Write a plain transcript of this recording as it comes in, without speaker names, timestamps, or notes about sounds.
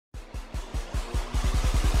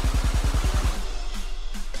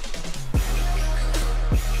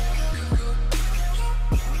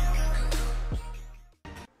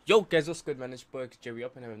Yo guys, what's good man, it's your boy Jerry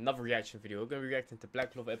up and have another reaction video. We're going to be reacting to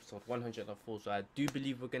Black Clover episode 104. So I do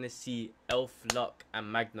believe we're going to see Elf, Luck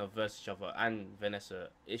and Magna versus each other, and Vanessa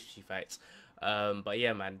if she fights. But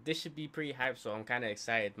yeah man, this should be pretty hype, so I'm kind of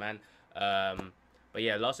excited man. But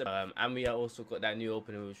yeah, and we also got that new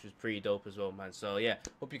opening which was pretty dope as well man. So yeah,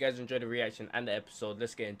 hope you guys enjoyed the reaction and the episode.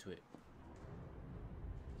 Let's get into it.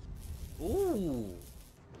 Ooh.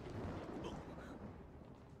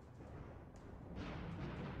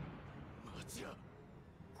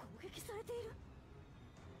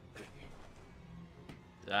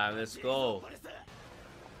 Let's go.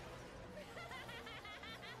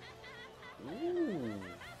 Ooh.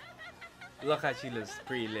 Look how she looks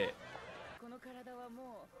pretty lit.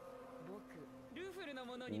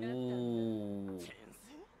 Ooh.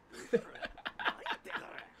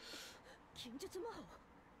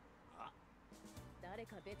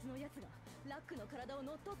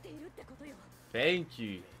 Thank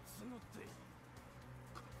you.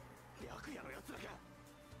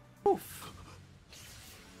 Oof.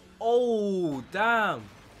 Oh, damn.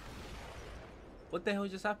 What the hell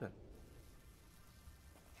just happened?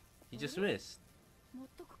 He just missed.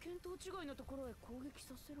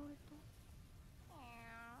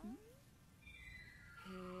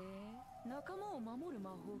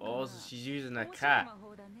 Oh, so she's using a cat.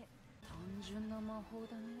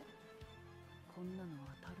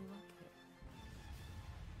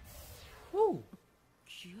 Woo.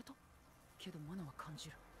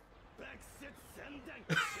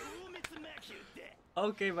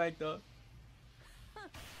 Okay, my dog.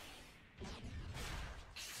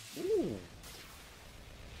 Ooh.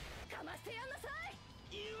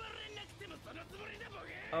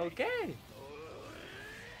 Okay.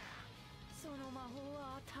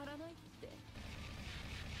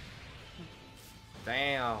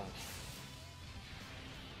 Damn.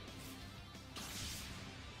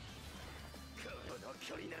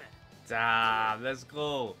 Damn, let's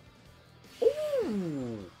go.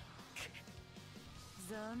 Ooh.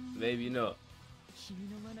 Maybe not.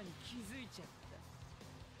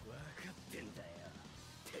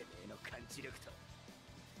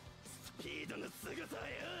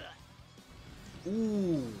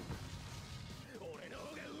 Ooh.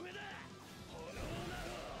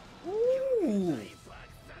 Ooh.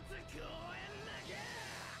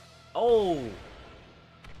 Oh.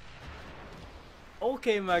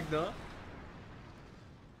 Okay, Magna.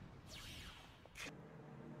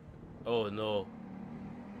 Oh no.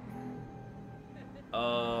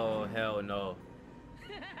 Oh hell no.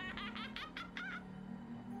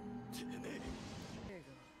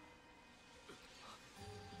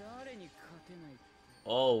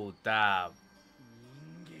 Oh damn.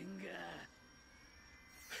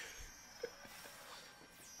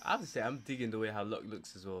 I have to say I'm digging the way how Luck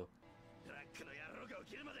looks as well.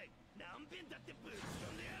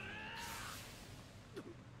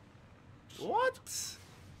 What?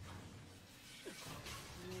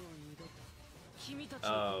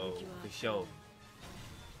 Oh, for sure.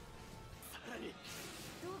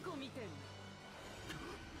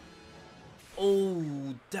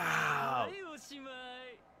 Oh, damn.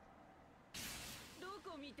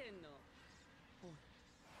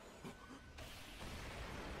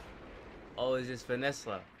 Oh, is this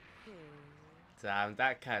Vanessa? Damn,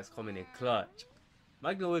 that cat's coming in clutch.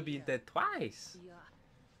 Magna would be dead twice.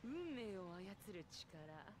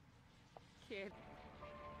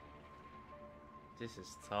 This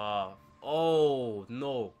is tough. Oh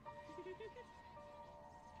no.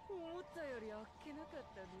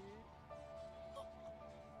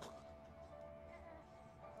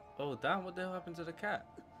 Oh damn, what the hell happened to the cat?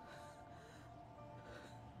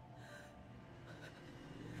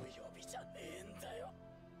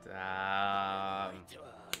 Damn.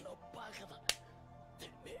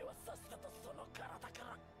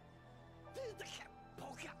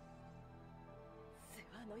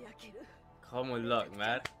 Come on, Luck,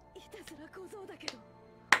 man.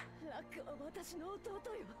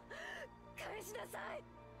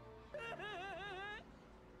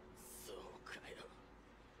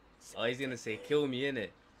 Oh, he's gonna say, kill me, innit?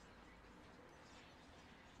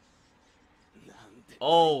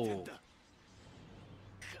 Oh.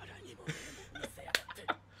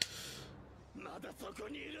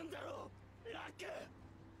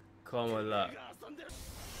 Come on, Luck.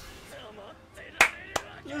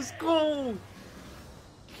 Let's go.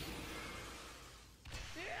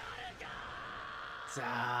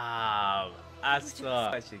 Damn. That's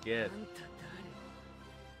clutch again.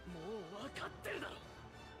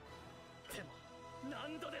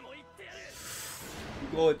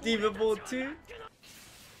 Go Demon Ball 2.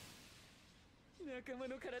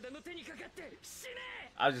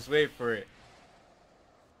 I'll just wait for it.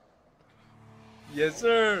 Yes,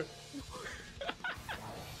 sir.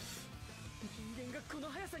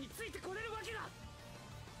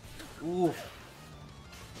 Ooh.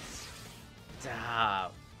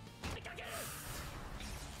 Damn.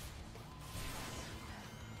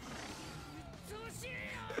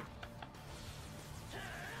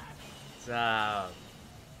 Damn.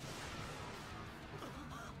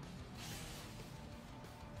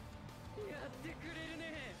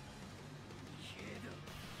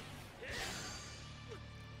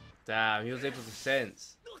 Damn, he was able to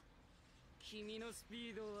sense.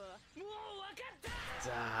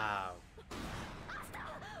 Damn.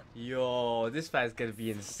 Yo, this fight's gonna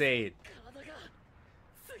be insane.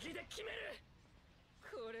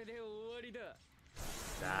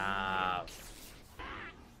 Damn.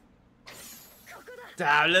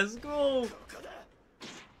 Damn, let's go.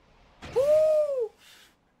 Woo!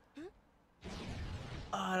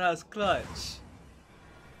 Oh, that's clutch.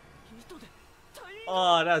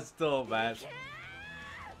 Oh, that's dope, man.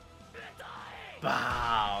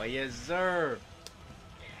 Wow, yes, sir.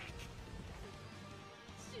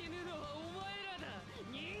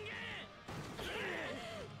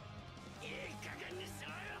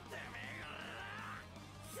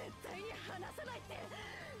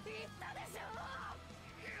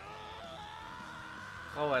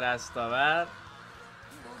 Come on, that stuff, man.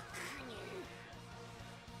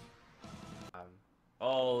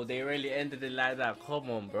 Oh, they really ended it like that. Come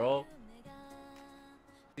on, bro.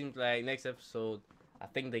 Seems like next episode, I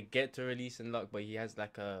think they get to release Unlock, but he has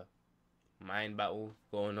like a mind battle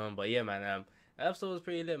going on. But yeah, man, that episode was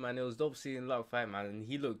pretty lit, man. It was dope seeing Unlock fight, man, and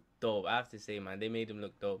he looked dope. I have to say, man, they made him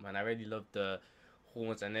look dope, man. I really loved the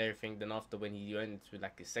horns and everything. Then after when he went into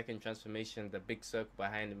like his second transformation, the big circle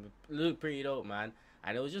behind him, it looked pretty dope, man.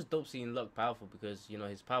 And it was just dope seeing Unlock powerful because, you know,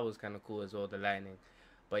 his power was kind of cool as well, the lightning.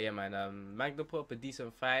 But yeah, man, Magna put up a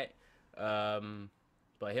decent fight.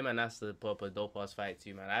 But him and Asta put up a dope ass fight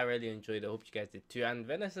too, man. I really enjoyed it. Hope you guys did too. And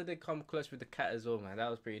Vanessa did come clutch with the cat as well, man. That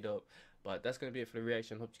was pretty dope. But that's gonna be it for the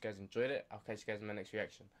reaction. Hope you guys enjoyed it. I'll catch you guys in my next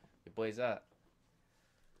reaction. Your boy's out.